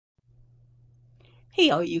Hey,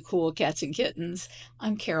 all you cool cats and kittens.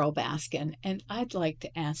 I'm Carol Baskin, and I'd like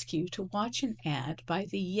to ask you to watch an ad by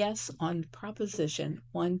the Yes on Proposition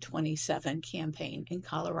 127 campaign in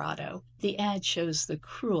Colorado. The ad shows the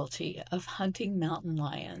cruelty of hunting mountain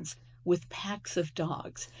lions with packs of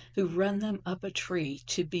dogs who run them up a tree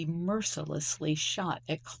to be mercilessly shot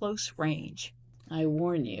at close range. I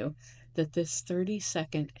warn you that this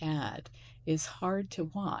 30-second ad is hard to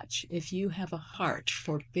watch if you have a heart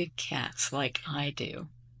for big cats like I do.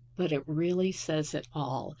 But it really says it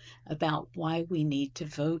all about why we need to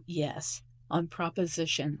vote yes on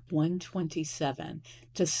Proposition 127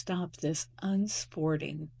 to stop this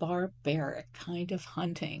unsporting, barbaric kind of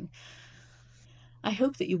hunting. I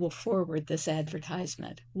hope that you will forward this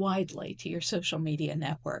advertisement widely to your social media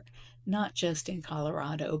network, not just in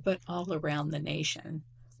Colorado, but all around the nation.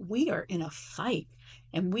 We are in a fight,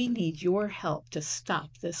 and we need your help to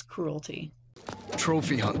stop this cruelty.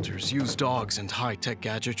 Trophy hunters use dogs and high-tech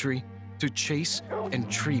gadgetry to chase and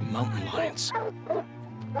tree mountain lions.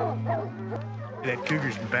 That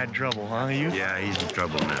cougar's in bad trouble, huh, you? Yeah, he's in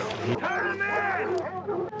trouble now. Turn him in!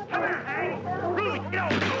 Come here, Hank! Rudy,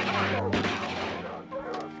 get over! Come on!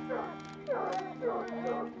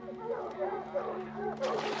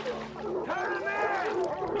 Turn him in!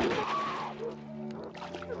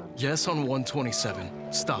 Yes on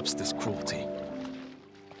 127 stops this cruelty.